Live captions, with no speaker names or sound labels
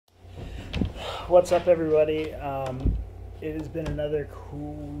What's up, everybody? It has been another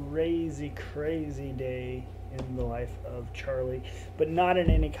crazy day in the life of Charlie, but not in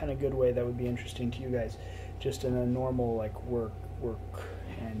any kind of good way that would be interesting to you guys. Just in a normal, like, work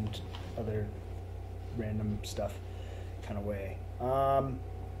and other random stuff kind of way.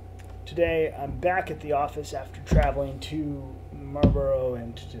 Today I'm back at the office after traveling to Marlborough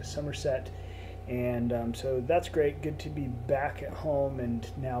and to Somerset. And so that's great. Good to be back at home and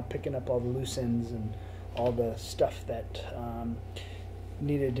now picking up all the loose ends and all the stuff that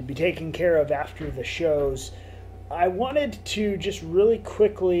needed to be taken care of after the shows. I wanted to just really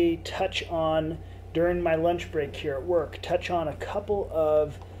quickly touch on, during my lunch break here at work, touch on a couple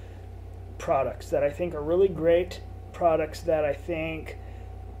of products that I think are really great, products that I think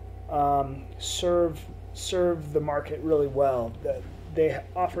serve the market really well. They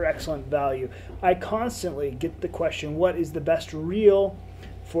offer excellent value. I constantly get the question, what is the best reel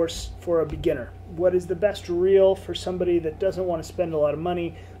for a beginner? What is the best reel for somebody that doesn't want to spend a lot of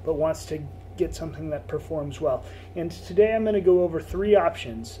money but wants to get something that performs well? And today I'm going to go over three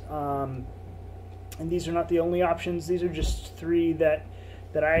options. And these are not the only options. These are just three that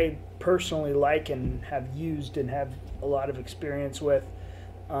I personally like and have used and have a lot of experience with.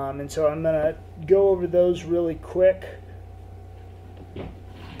 And so I'm going to go over those really quick.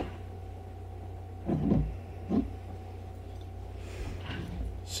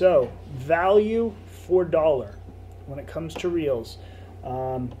 So, value for dollar when it comes to reels.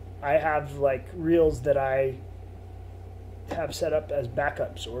 I have like reels that I have set up as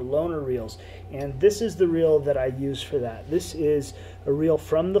backups or loaner reels, and this is the reel that I use for that. This is a reel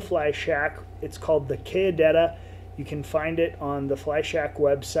from the Fly Shack. It's called the Cayadutta. You can find it on the Fly Shack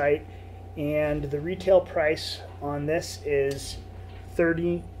website, and the retail price on this is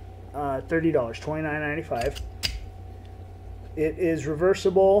 $30, $29.95. It is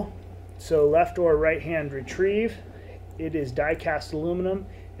reversible, so left or right hand retrieve. It is die cast aluminum.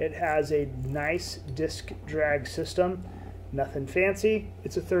 It has a nice disc drag system. Nothing fancy.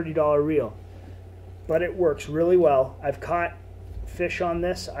 It's a $30 reel, but it works really well. I've caught fish on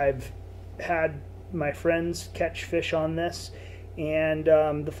this. I've had my friends catch fish on this, and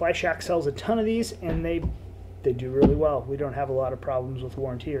the Fly Shack sells a ton of these, and they do really well. We don't have a lot of problems with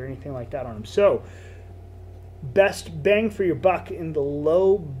warranty or anything like that on them. So, best bang for your buck in the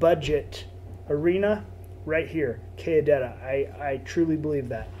low budget arena, right here, Cayadutta. I truly believe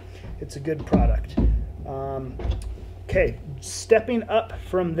that. It's a good product. Okay, stepping up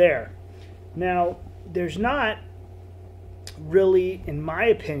from there. Now, there's not really, in my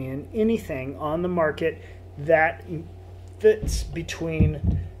opinion, anything on the market that fits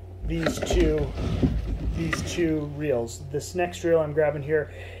between these two reels. This next reel I'm grabbing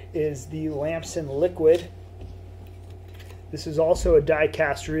here is the Lamson Liquid. This is also a die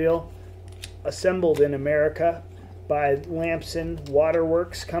cast reel assembled in America by Lamson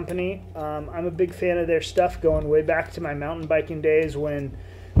Waterworks Company. I'm a big fan of their stuff, going way back to my mountain biking days when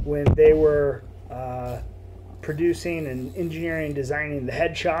they were producing and engineering and designing the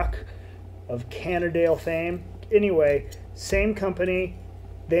Head Shock of Cannondale fame. Anyway, same company.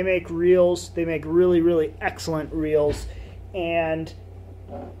 They make reels. They make really excellent reels, and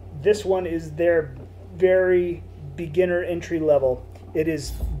this one is their very beginner entry level. It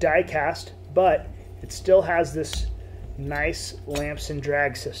is die cast, but it still has this nice Lamson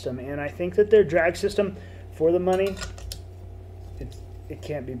drag system, and I think that their drag system, for the money, it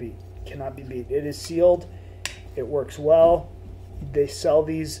can't be beat. It cannot be beat. It is sealed. It works well. They sell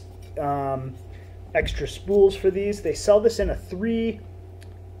these extra spools for these. They sell this in a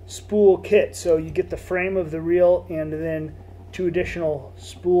 3-spool kit, so you get the frame of the reel and then 2 additional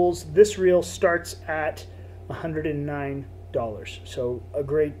spools. This reel starts at $109, so a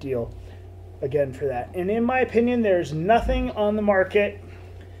great deal again for that. And in my opinion, there's nothing on the market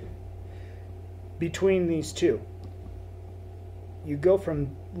between these two. You go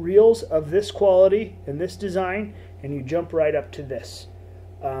from reels of this quality and this design, and you jump right up to this.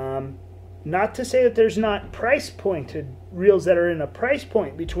 Not to say that there's not price pointed reels that are in a price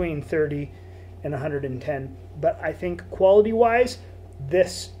point between 30 and 110, but I think quality wise,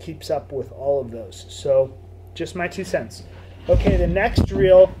 this keeps up with all of those. So just my 2 cents. Okay, the next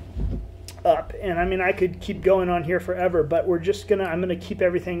reel up, and I mean I could keep going on here forever, but I'm gonna keep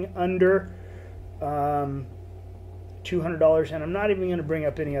everything under $200, and I'm not even gonna bring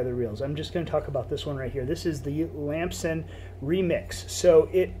up any other reels. I'm just gonna talk about this one right here. This is the Lamson Remix. So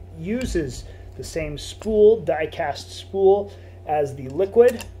it uses the same spool, die cast spool, as the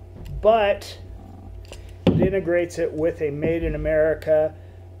Liquid, but it integrates it with a made in America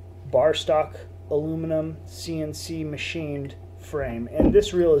bar stock aluminum CNC machined frame. And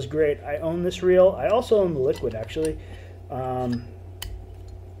this reel is great. I own this reel. I also own the liquid, actually.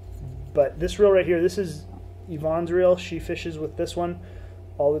 But this reel right here, this is Yvonne's reel. She fishes with this one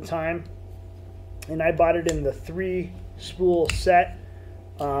all the time. And I bought it in the 3-spool set.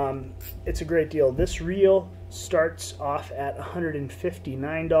 It's a great deal. This reel starts off at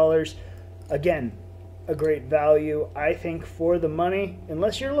 $159. Again, a great value, I think, for the money.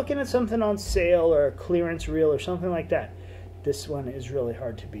 Unless you're looking at something on sale or a clearance reel or something like that, this one is really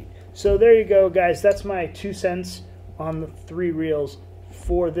hard to beat. So there you go, guys. That's my 2 cents on the 3 reels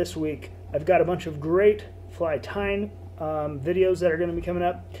for this week. I've got a bunch of great fly tying videos that are going to be coming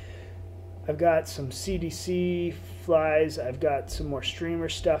up. I've got some CDC flies. I've got some more streamer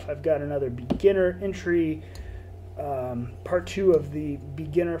stuff. I've got another beginner entry. Part 2 of the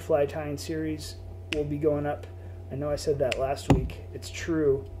beginner fly tying series will be going up. I know I said that last week. It's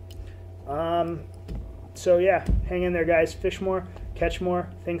true. So yeah, hang in there, guys. Fish more, catch more.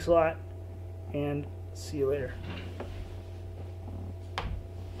 Thanks a lot, and see you later.